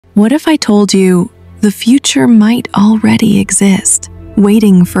What if I told you the future might already exist,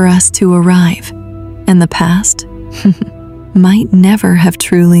 waiting for us to arrive, and the past might never have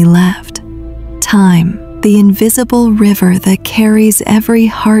truly left? Time, the invisible river that carries every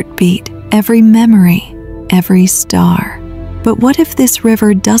heartbeat, every memory, every star. But what if this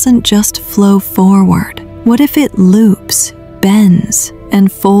river doesn't just flow forward? What if it loops, bends, and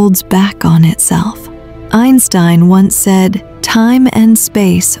folds back on itself? Einstein once said, "Time and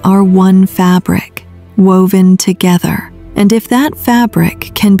space are one fabric, woven together. And if that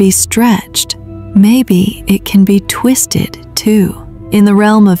fabric can be stretched, maybe it can be twisted too." In the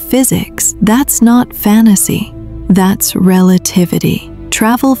realm of physics, that's not fantasy. That's relativity.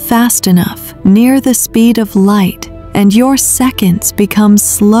 Travel fast enough, near the speed of light, and your seconds become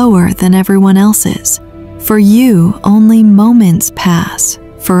slower than everyone else's. For you, only moments pass.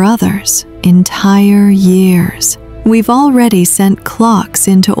 For others, entire years. We've already sent clocks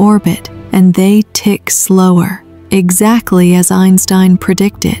into orbit, and they tick slower, exactly as Einstein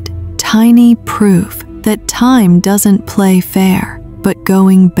predicted. Tiny proof that time doesn't play fair. But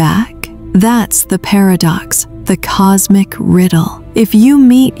going back, that's the paradox, the cosmic riddle. If you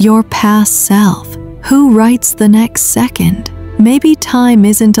meet your past self, who writes the next second? Maybe time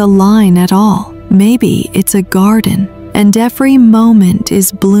isn't a line at all. Maybe it's a garden, and every moment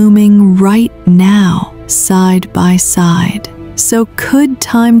is blooming right now, side by side. So could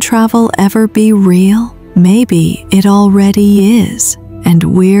time travel ever be real? Maybe it already is, and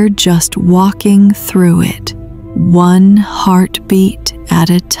we're just walking through it, one heartbeat at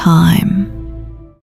a time.